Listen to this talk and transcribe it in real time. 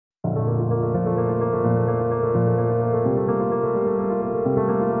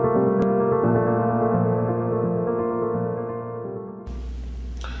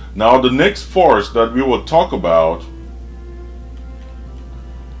Now the next force that we will talk about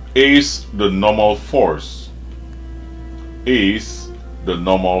is the normal force.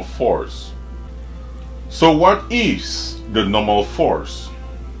 So what is the normal force?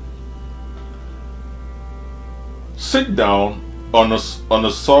 Sit down on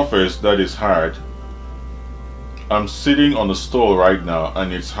a surface that is hard. I'm sitting on a stool right now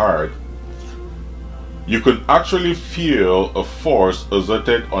and it's hard. You can actually feel a force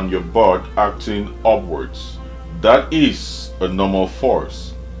exerted on your butt acting upwards. That is a normal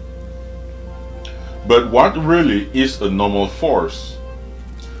force. But what really is a normal force?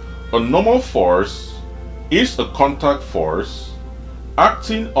 A normal force is a contact force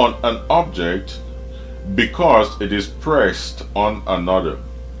acting on an object because it is pressed on another.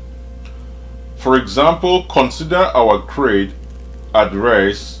 For example, consider our crate at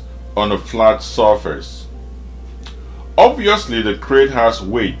rest on a flat surface. Obviously, the crate has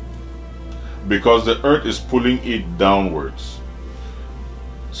weight because the earth is pulling it downwards.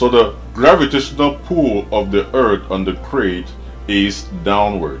 So the gravitational pull of the earth on the crate is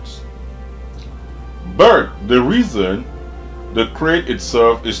downwards. But the reason the crate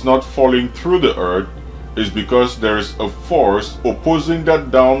itself is not falling through the earth is because there is a force opposing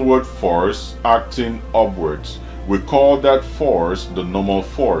that downward force acting upwards. We call that force the normal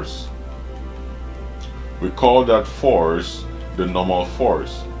force. We call that force the normal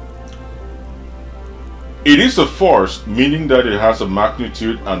force. It is a force, meaning that it has a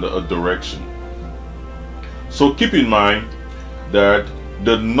magnitude and a direction. So keep in mind that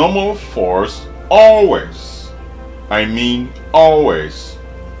the normal force always, I mean always,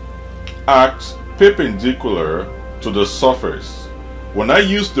 acts perpendicular to the surface. When I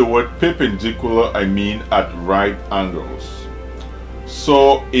use the word perpendicular, I mean at right angles.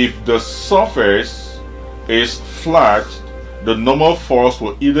 So if the surface is flat, the normal force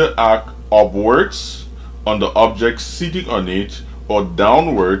will either act upwards on the object sitting on it or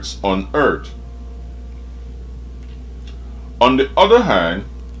downwards on earth. On the other hand,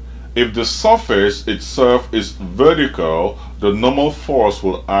 if the surface itself is vertical, the normal force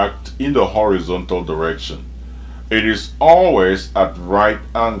will act in the horizontal direction. It is always at right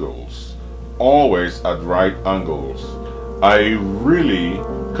angles. Always at right angles. I really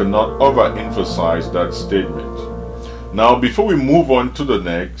cannot overemphasize that statement. Now, before we move on to the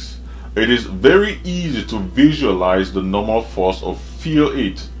next, it is very easy to visualize the normal force or feel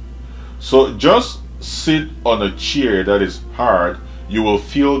it. So just sit on a chair that is hard, you will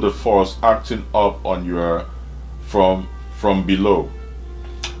feel the force acting up on your from below.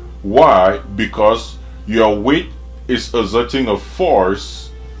 Why? Because your weight is exerting a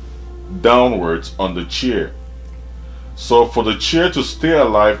force downwards on the chair. So for the chair to stay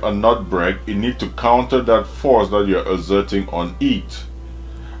alive and not break, it needs to counter that force that you're exerting on it.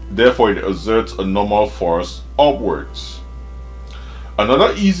 Therefore, it exerts a normal force upwards.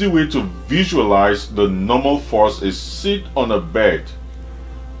 Another easy way to visualize the normal force is sit on a bed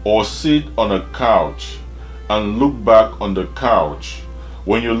or sit on a couch and look back on the couch.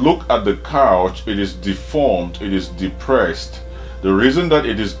 When you look at the couch, it is deformed, it is depressed. The reason that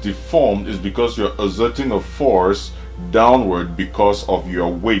it is deformed is because you're exerting a force downward because of your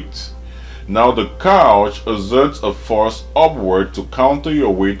weight. Now the couch exerts a force upward to counter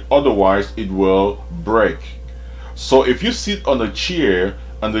your weight, otherwise it will break. So if you sit on a chair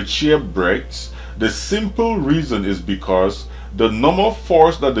and the chair breaks, the simple reason is because the normal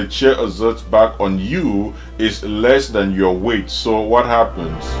force that the chair exerts back on you is less than your weight. So what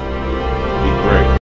happens?